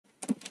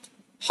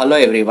Hello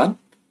everyone,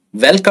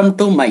 welcome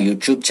to my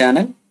YouTube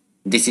channel.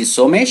 This is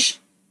Somesh.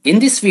 In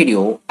this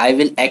video, I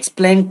will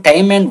explain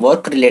time and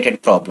work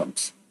related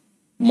problems.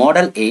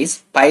 Model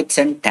is pipes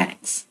and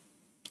tanks.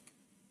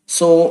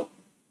 So,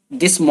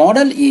 this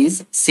model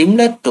is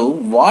similar to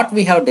what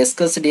we have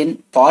discussed in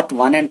part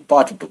 1 and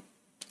part 2.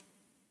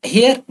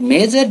 Here,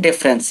 major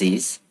difference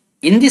is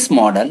in this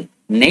model,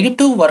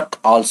 negative work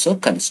also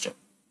considered.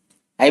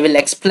 I will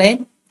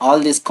explain all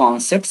these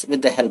concepts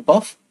with the help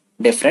of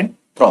different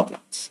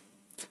problems.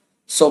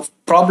 So,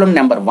 problem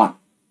number 1.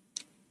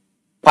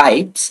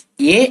 Pipes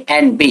A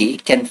and B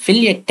can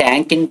fill a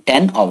tank in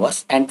 10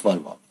 hours and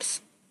 12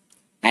 hours.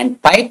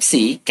 And pipe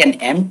C can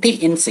empty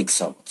in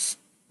 6 hours.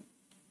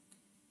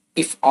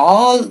 If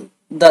all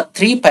the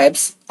three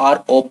pipes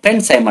are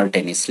opened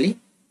simultaneously,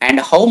 and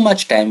how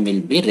much time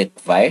will be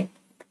required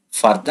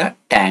for the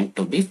tank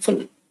to be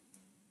full?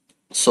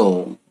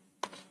 So,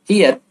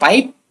 here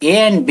pipe A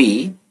and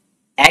B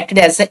act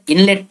as a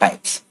inlet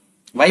pipes.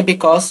 Why?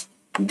 Because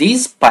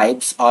these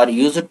pipes are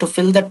used to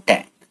fill the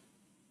tank.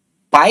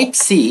 Pipe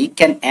C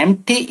can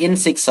empty in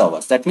 6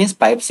 hours. That means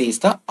pipe C is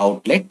the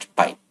outlet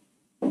pipe.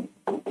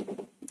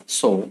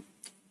 So,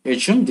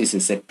 assume this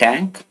is a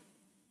tank.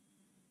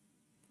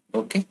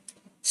 Okay.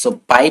 So,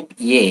 pipe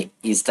A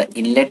is the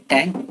inlet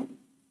pipe.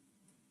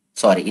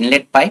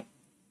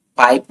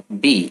 Pipe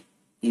B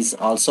is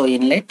also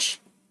inlet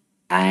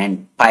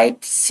and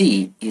pipe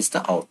C is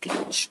the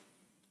outlet.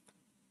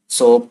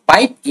 So,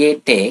 pipe A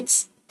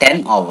takes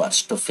 10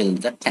 hours to fill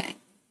the tank.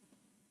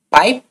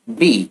 Pipe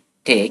B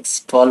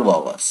takes 12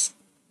 hours.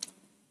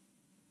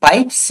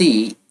 Pipe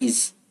C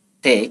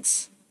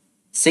takes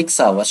 6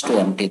 hours to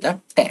empty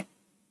the tank.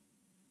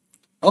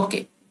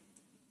 Okay.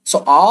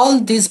 So all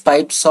these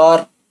pipes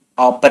are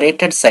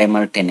operated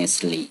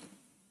simultaneously.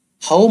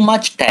 How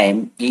much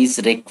time is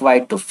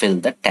required to fill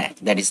the tank?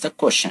 That is the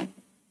question.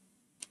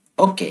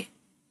 Okay.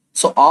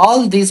 So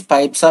all these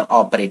pipes are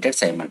operated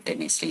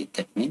simultaneously.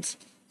 That means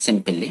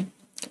simply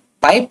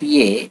pipe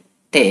A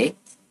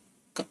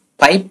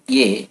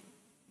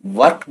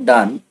work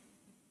done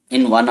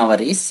in 1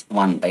 hour is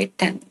 1 by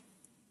 10.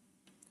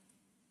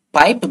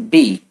 Pipe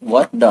B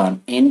work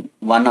done in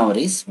 1 hour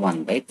is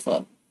 1 by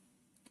 12.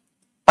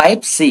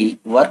 Pipe C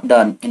work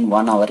done in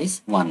 1 hour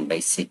is 1 by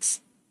 6.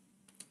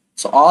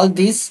 So all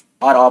these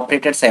are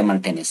operated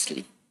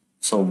simultaneously.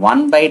 So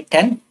 1 by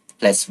 10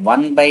 plus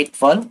 1 by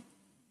 12.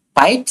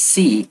 Pipe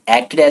C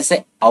acted as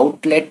an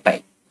outlet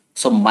pipe.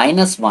 So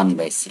minus 1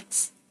 by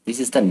 6. This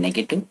is the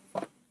negative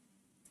one.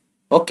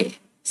 Okay.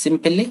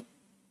 Simply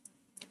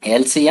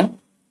LCM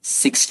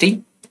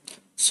 60.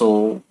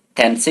 So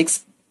 10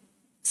 6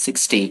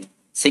 60.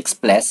 6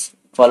 plus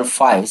 12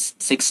 5s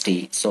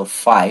 60. So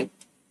 5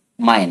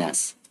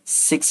 minus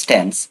 6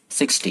 tens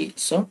 60.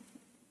 So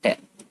 10.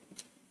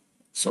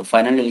 So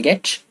finally we'll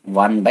get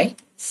 1 by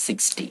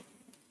 60.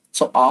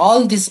 So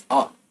all these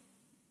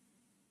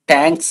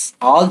tanks,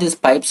 all these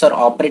pipes are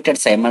operated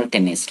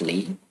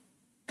simultaneously.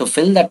 To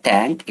fill the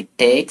tank, it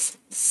takes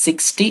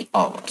 60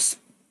 hours.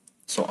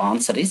 So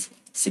answer is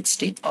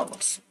 60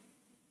 hours.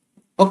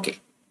 Okay,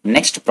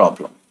 next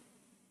problem.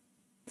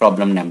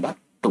 Problem number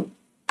 2.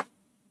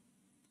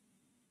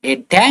 A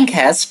tank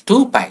has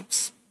two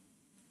pipes.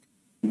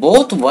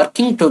 Both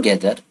working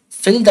together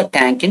fill the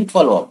tank in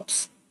 12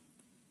 hours.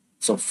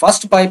 So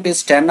first pipe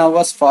is 10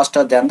 hours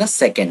faster than the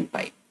second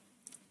pipe.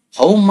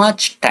 How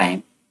much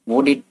time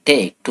would it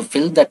take to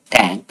fill the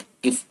tank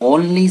if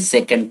only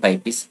second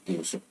pipe is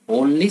used?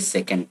 Only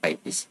second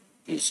pipe is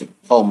used.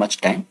 How much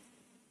time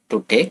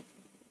to take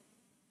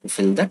to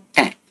fill the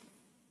tank?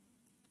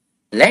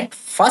 Let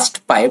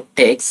first pipe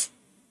takes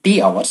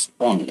T hours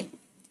only.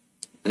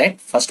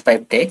 Let first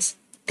pipe takes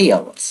T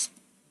hours.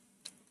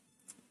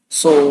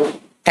 So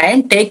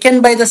time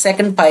taken by the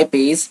second pipe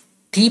is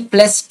T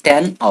plus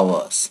 10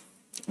 hours.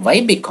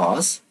 Why?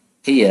 Because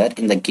here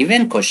in the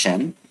given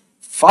question,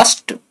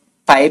 first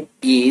pipe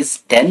is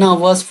 10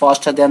 hours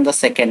faster than the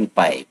second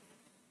pipe.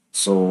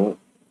 So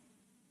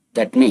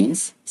that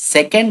means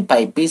second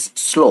pipe is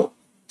slow.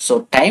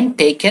 So time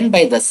taken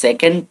by the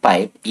second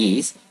pipe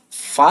is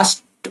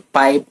first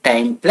pipe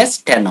time plus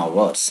 10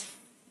 hours.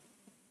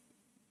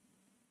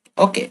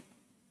 Okay.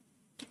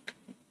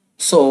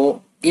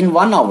 So in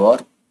 1 hour,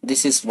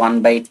 this is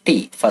 1 by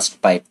T,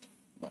 first pipe.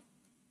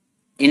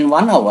 In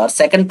 1 hour,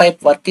 second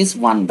pipe work is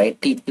 1 by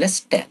T plus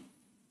 10.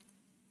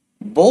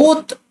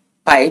 Both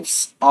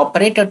pipes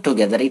operated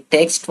together, it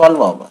takes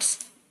 12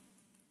 hours.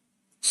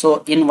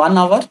 So in 1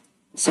 hour,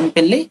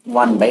 simply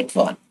 1 by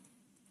 12.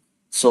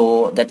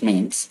 So that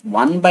means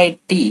 1 by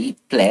T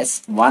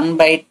plus 1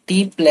 by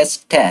T plus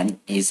 10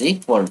 is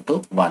equal to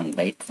 1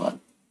 by 12.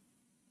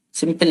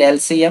 Simple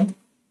LCM,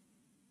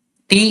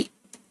 T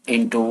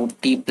into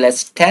T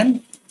plus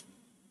 10.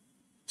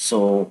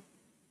 So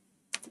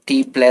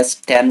T plus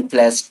 10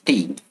 plus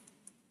T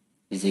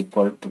is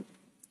equal to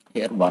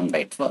here 1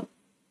 by 12.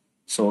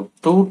 So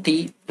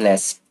 2T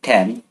plus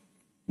 10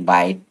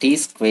 by T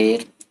square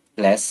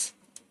plus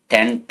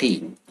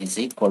 10T is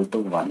equal to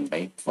 1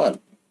 by 12.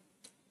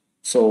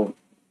 So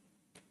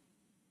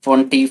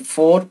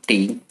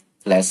 24T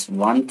plus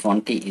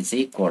 120 is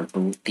equal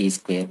to t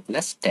square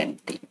plus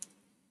 10t.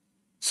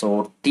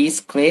 So t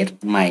square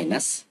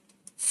minus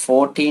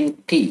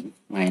 14t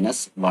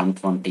minus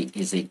 120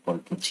 is equal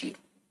to 0.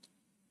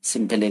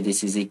 Simply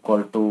this is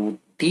equal to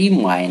t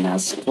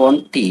minus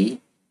 20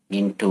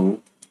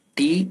 into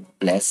t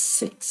plus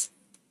 6.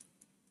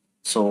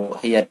 So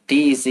here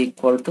t is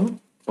equal to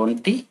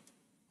 20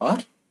 or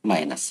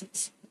minus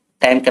 6.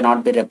 Time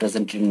cannot be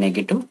represented in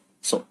negative.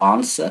 So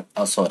answer,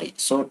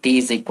 so t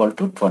is equal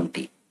to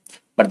 20.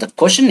 But the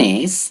question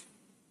is,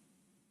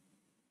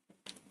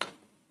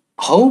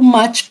 how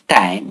much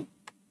time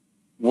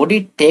would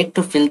it take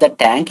to fill the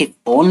tank if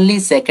only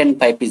second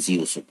pipe is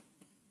used?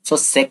 So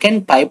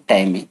second pipe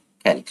time is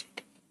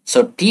calculated.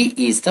 So T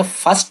is the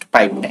first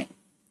pipe time.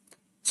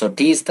 So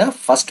T is the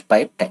first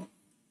pipe time,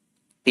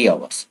 T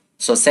hours.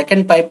 So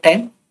second pipe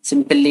time,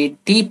 simply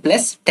T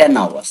plus 10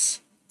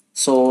 hours.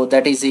 So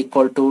that is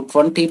equal to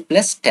 20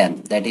 plus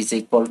 10. That is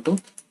equal to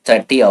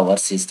 30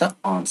 hours is the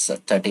answer.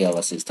 30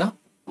 hours is the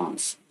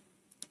answer.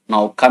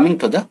 Now coming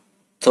to the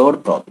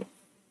third problem.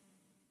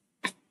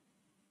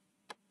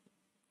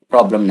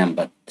 Problem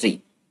number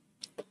 3.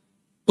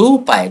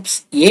 Two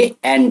pipes A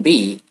and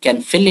B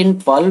can fill in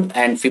 12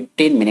 and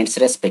 15 minutes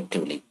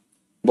respectively.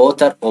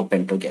 Both are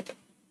open together.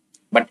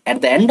 But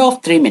at the end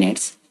of 3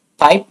 minutes,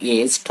 pipe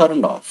A is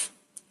turned off.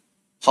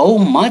 How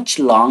much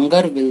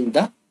longer will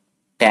the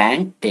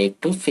tank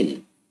take to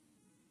fill?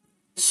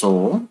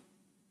 So,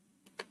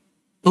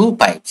 two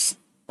pipes.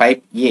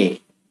 Pipe A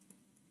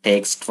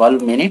takes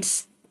 12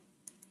 minutes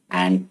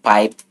and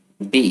pipe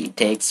B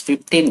takes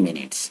 15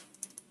 minutes.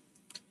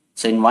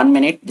 So in 1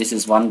 minute, this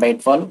is 1 by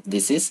 12,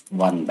 this is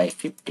 1 by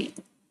 15.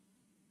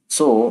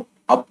 So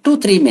up to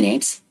 3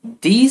 minutes,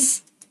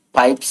 these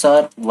pipes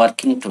are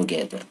working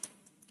together.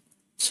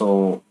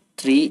 So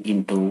 3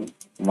 into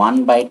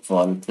 1 by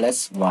 12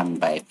 plus 1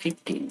 by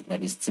 15,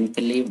 that is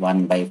simply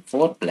 1 by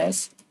 4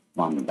 plus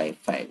 1 by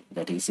 5,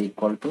 that is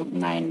equal to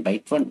 9 by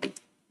 20.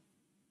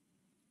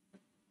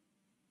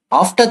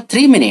 After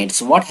 3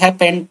 minutes, what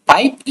happened?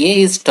 Pipe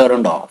A is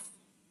turned off.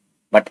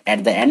 But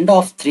at the end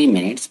of 3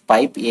 minutes,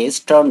 pipe A is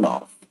turned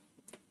off.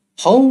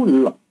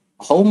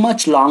 How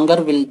much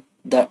longer will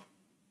the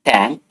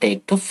tank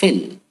take to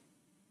fill?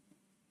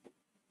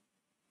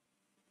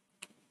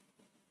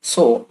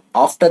 So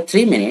after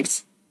 3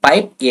 minutes,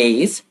 pipe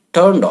A is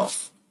turned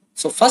off.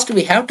 So first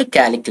we have to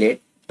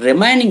calculate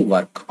remaining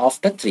work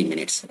after 3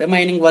 minutes.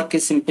 Remaining work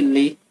is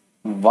simply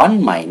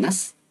 1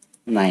 minus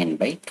 9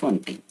 by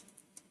 20.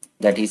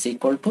 That is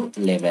equal to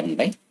 11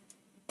 by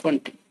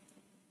 20.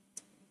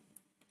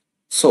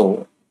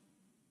 So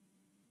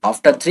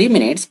after 3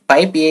 minutes,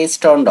 pipe A is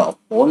turned off.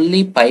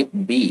 Only pipe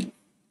B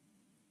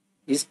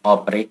is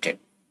operated.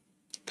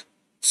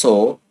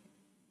 So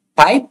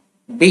pipe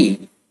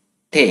B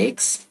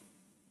takes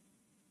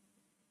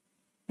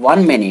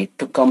 1 minute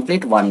to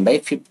complete 1 by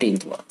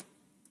 15th work.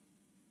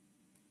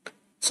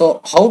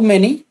 So how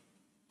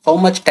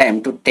much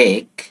time to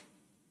take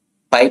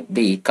pipe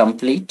B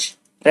complete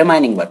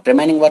remaining work?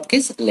 Remaining work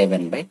is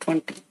 11 by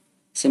 20.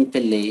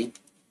 Simply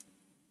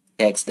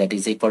x, that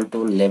is equal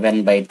to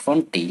 11 by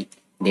 20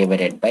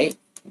 divided by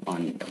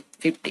 1 by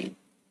 15.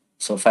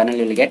 So finally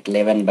you will get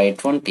 11 by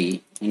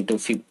 20 into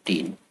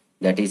 15,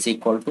 that is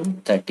equal to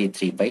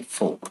 33 by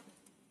 4,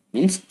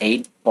 means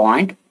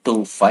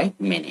 8.25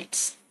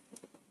 minutes.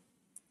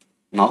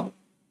 Now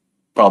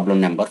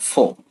problem number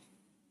 4.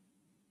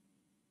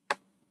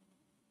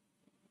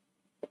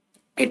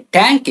 A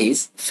tank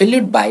is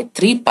filled by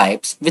 3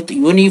 pipes with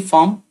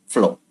uniform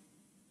flow.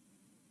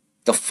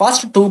 The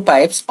first 2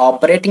 pipes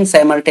operating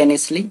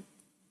simultaneously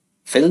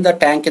fill the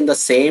tank in the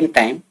same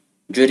time,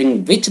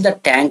 during which the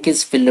tank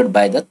is filled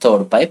by the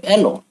third pipe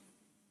alone.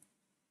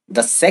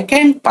 The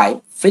second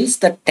pipe fills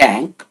the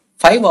tank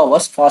 5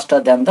 hours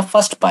faster than the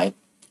first pipe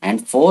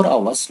and 4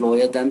 hours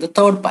slower than the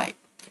third pipe.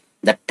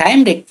 The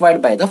time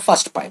required by the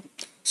first pipe.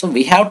 So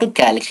we have to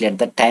calculate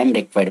the time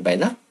required by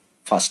the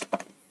first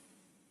pipe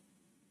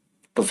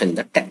to fill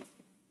the tank.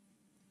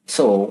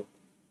 So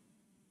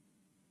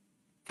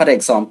for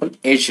example,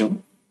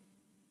 assume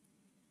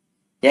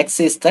x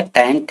is the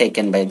time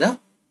taken by the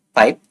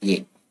pipe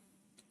A.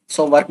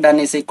 So work done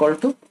is equal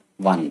to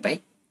 1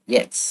 by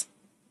x.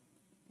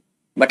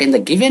 But in the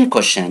given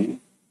question,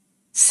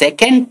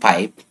 second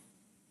pipe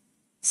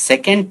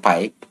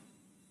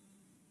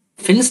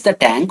fills the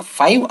tank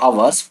 5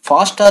 hours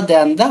faster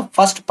than the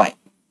first pipe.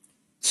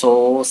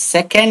 So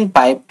second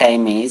pipe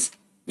time is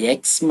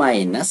x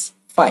minus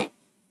 5.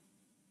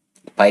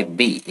 Pipe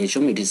B,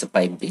 assume it is a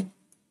pipe B,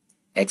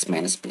 x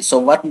minus b. So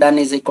work done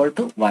is equal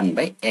to 1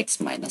 by x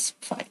minus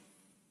 5.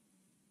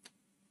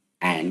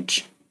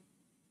 And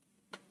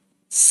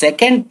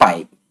second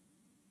pipe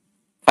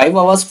 5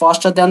 hours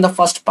faster than the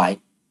first pipe,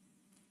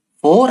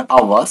 4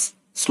 hours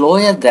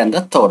slower than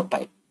the third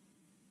pipe.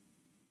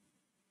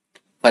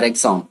 For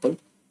example,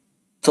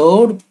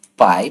 third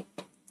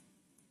pipe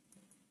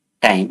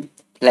time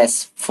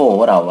plus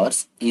 4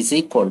 hours is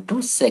equal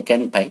to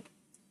second pipe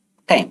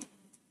time.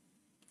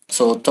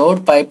 So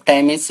third pipe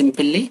time is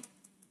simply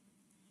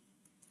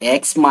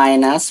x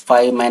minus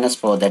 5 minus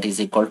 4, that is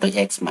equal to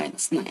x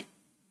minus 9.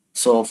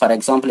 So for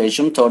example,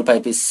 assume third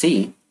pipe is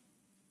C.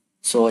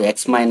 So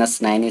x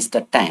minus 9 is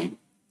the time.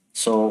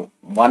 So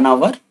 1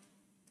 hour,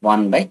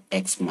 1 by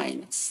x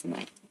minus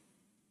 9.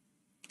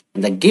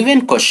 In the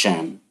given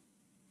question,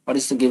 what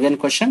is the given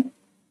question?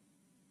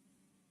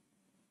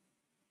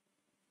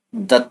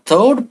 The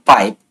third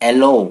pipe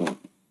alone,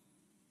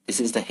 this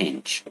is the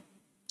hinge.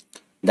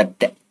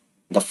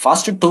 The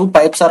first two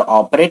pipes are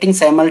operating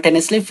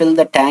simultaneously, fill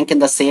the tank in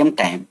the same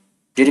time,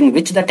 during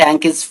which the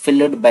tank is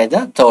filled by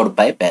the third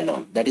pipe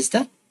alone. That is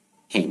the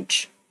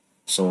hinge.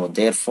 So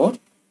therefore,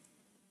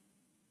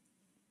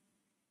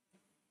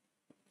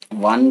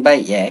 1 by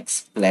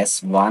x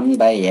plus 1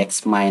 by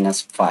x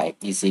minus 5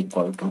 is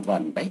equal to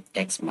 1 by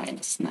x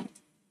minus 9.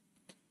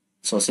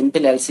 So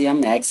simple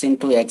LCM, x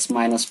into x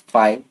minus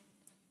 5.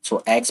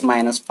 So x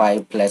minus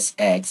 5 plus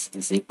x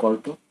is equal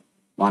to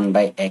 1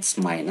 by x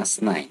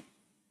minus 9.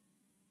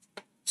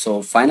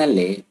 So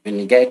finally,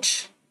 we'll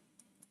get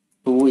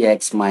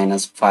 2x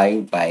minus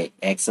 5 by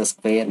x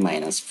square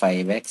minus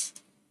 5x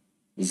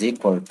is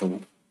equal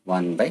to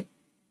 1 by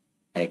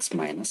x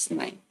minus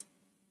 9.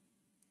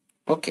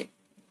 Okay.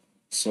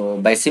 So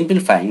by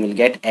simplifying, we'll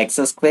get x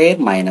square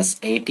minus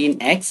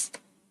 18x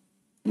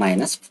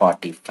minus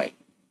 45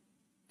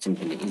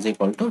 simply is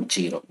equal to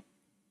 0.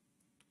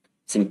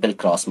 Simple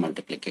cross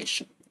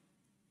multiplication.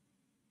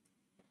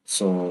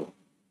 So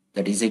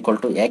that is equal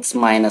to x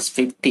minus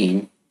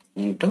 15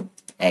 into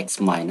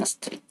x minus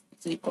 3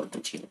 is equal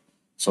to 0.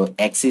 So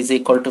x is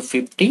equal to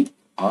 50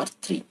 or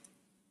 3.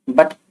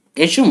 But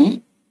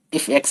assume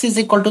if x is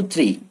equal to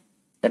 3,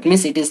 that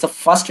means it is the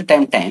first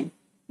time,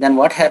 then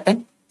what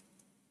happened?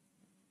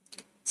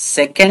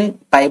 Second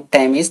pipe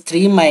time is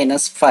 3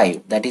 minus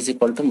 5, that is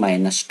equal to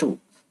minus 2.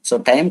 So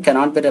time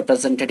cannot be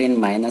represented in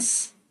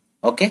minus,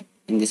 okay,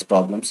 in these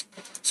problems.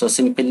 So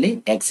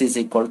simply x is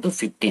equal to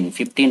 15.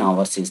 15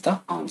 hours is the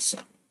answer.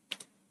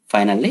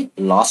 Finally,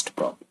 last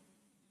problem.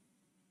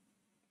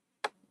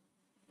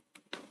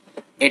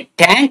 A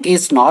tank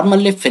is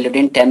normally filled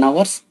in 10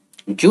 hours.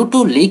 Due to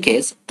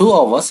leakage, 2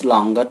 hours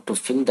longer to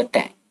fill the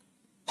tank.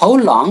 How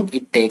long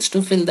it takes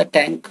to fill the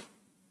tank?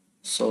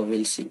 So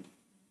we'll see.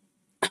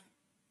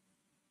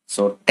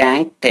 So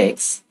tank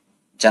takes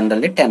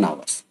generally 10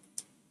 hours,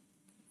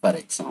 for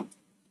example.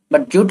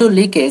 But due to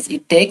leakage,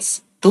 it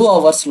takes 2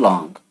 hours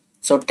long.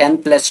 So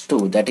 10 plus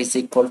 2, that is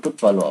equal to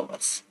 12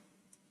 hours.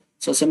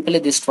 So simply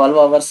this 12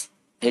 hours,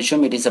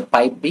 assume it is a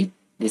pipe B,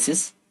 this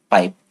is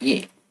pipe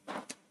A.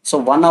 So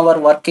 1 hour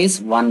work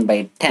is 1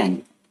 by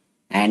 10,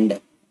 and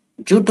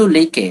due to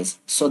leakage,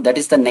 so that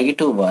is the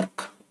negative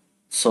work.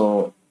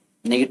 So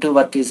negative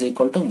work is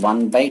equal to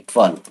 1 by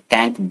 12,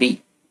 tank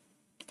B.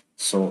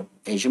 So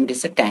assume it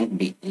is a tank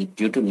B.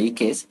 Due to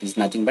leakage is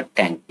nothing but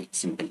tank B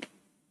simply.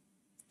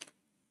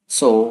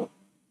 So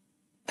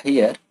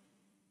here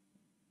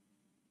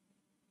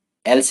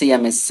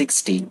LCM is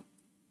 60,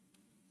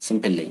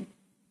 simply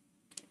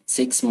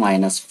 6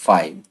 minus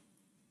 5,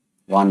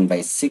 1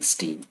 by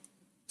 60.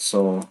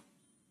 So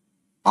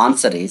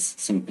answer is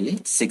simply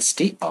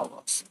 60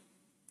 hours.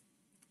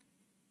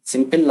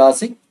 Simple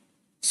logic.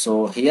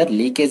 So here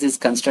leakage is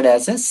considered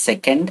as a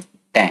second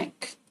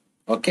tank.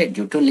 Okay,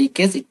 due to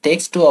leakage it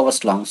takes 2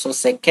 hours long. So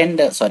second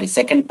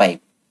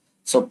pipe.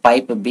 So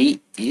pipe B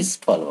is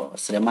 12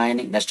 hours.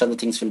 Remaining rest of the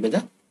things will be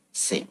the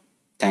same.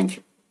 Thank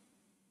you.